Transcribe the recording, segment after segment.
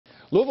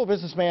Louisville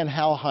businessman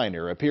Hal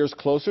Heiner appears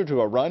closer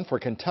to a run for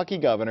Kentucky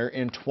governor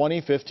in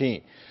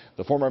 2015.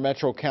 The former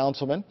Metro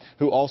councilman,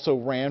 who also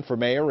ran for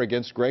mayor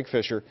against Greg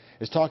Fisher,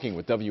 is talking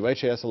with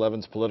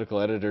WHAS11's political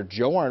editor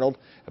Joe Arnold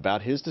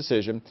about his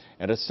decision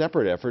and a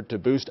separate effort to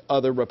boost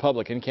other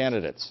Republican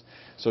candidates.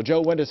 So,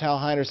 Joe, when does Hal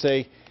Heiner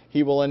say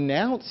he will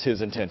announce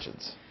his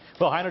intentions?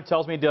 Well, Heiner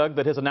tells me, Doug,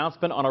 that his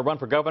announcement on a run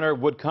for governor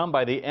would come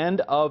by the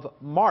end of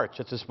March.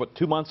 It's just, what,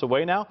 2 months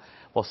away now?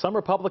 Well, some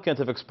Republicans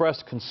have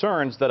expressed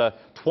concerns that a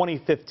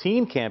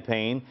 2015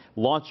 campaign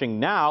launching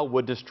now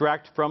would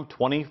distract from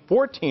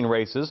 2014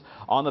 races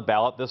on the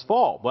ballot this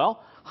fall.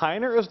 Well,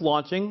 Heiner is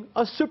launching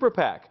a super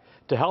PAC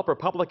to help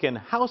Republican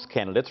House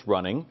candidates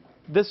running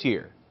this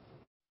year.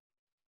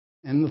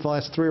 In the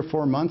last 3 or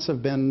 4 months,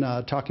 I've been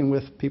talking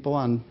with people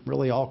on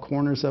really all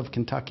corners of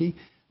Kentucky.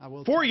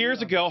 4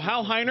 years ago,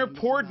 Hal Heiner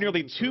poured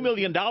nearly $2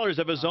 million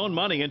of his own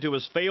money into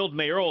his failed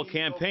mayoral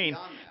campaign.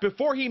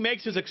 Before he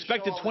makes his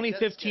expected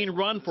 2015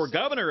 run for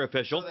governor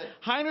official,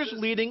 Heiner's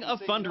leading a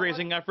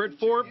fundraising effort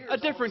for a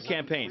different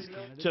campaign,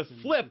 to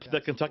flip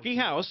the Kentucky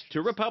House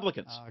to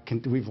Republicans.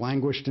 We've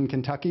languished in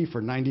Kentucky for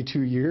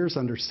 92 years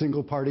under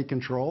single-party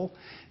control,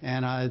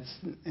 and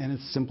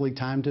it's simply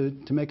time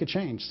to make a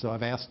change. So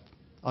I've asked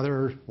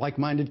other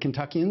like-minded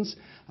Kentuckians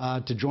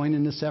to join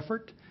in this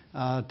effort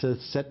to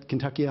set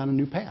Kentucky on a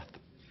new path.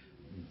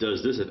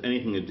 Does this have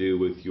anything to do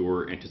with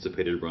your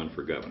anticipated run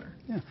for governor?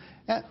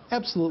 Yeah,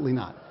 absolutely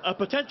not. A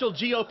potential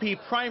GOP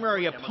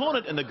primary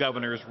opponent in the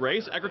governor's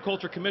race,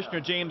 Agriculture Commissioner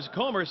James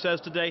Comer,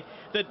 says today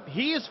that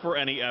he is for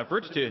any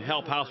effort to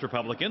help House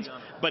Republicans,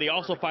 but he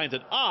also finds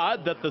it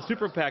odd that the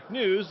Super PAC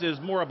news is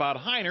more about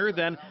Heiner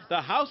than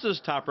the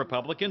House's top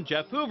Republican,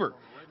 Jeff Hoover.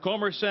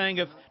 Comer saying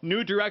if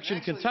New Direction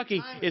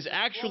Kentucky is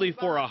actually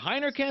for a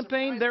Heiner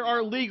campaign, there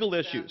are legal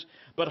issues.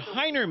 But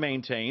Heiner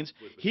maintains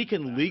he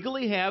can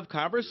legally have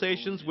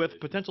conversations with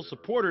potential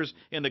supporters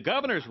in the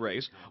governor's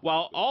race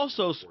while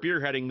also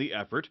spearheading the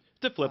effort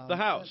to flip the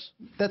House.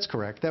 That's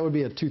correct. That would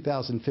be a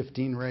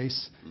 2015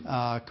 race,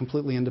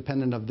 completely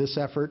independent of this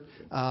effort.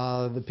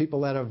 The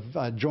people that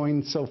have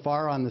joined so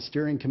far on the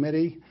steering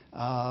committee,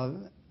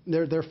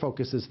 their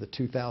focus is the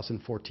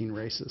 2014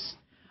 races.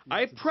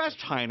 I pressed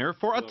Heiner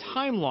for a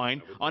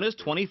timeline on his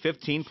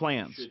 2015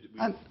 plans.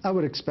 I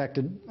would expect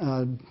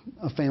a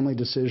family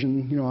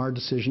decision, our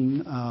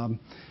decision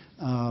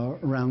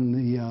around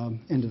the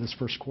end of this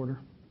first quarter.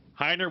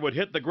 Heiner would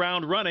hit the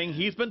ground running.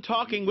 He's been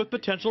talking with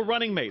potential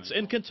running mates.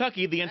 In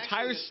Kentucky, the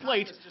entire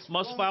slate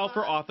must file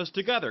for office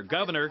together,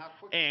 governor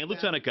and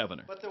lieutenant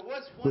governor.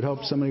 We'd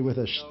hope somebody with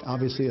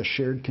obviously a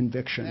shared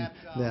conviction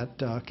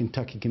that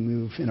Kentucky can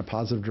move in a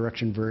positive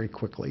direction very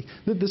quickly.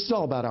 This is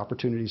all about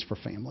opportunities for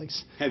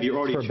families. Have you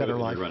already chosen your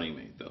running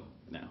mate, though,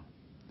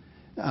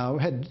 now?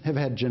 Have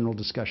had general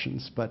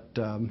discussions, but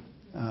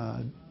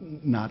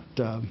not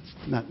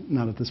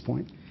at this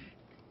point.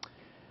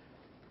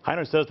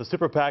 Heiner says the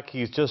super PAC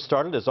he's just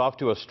started is off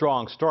to a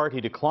strong start.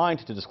 He declined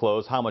to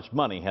disclose how much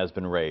money has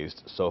been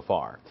raised so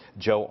far.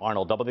 Joe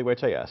Arnold,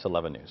 WHAS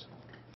 11 News.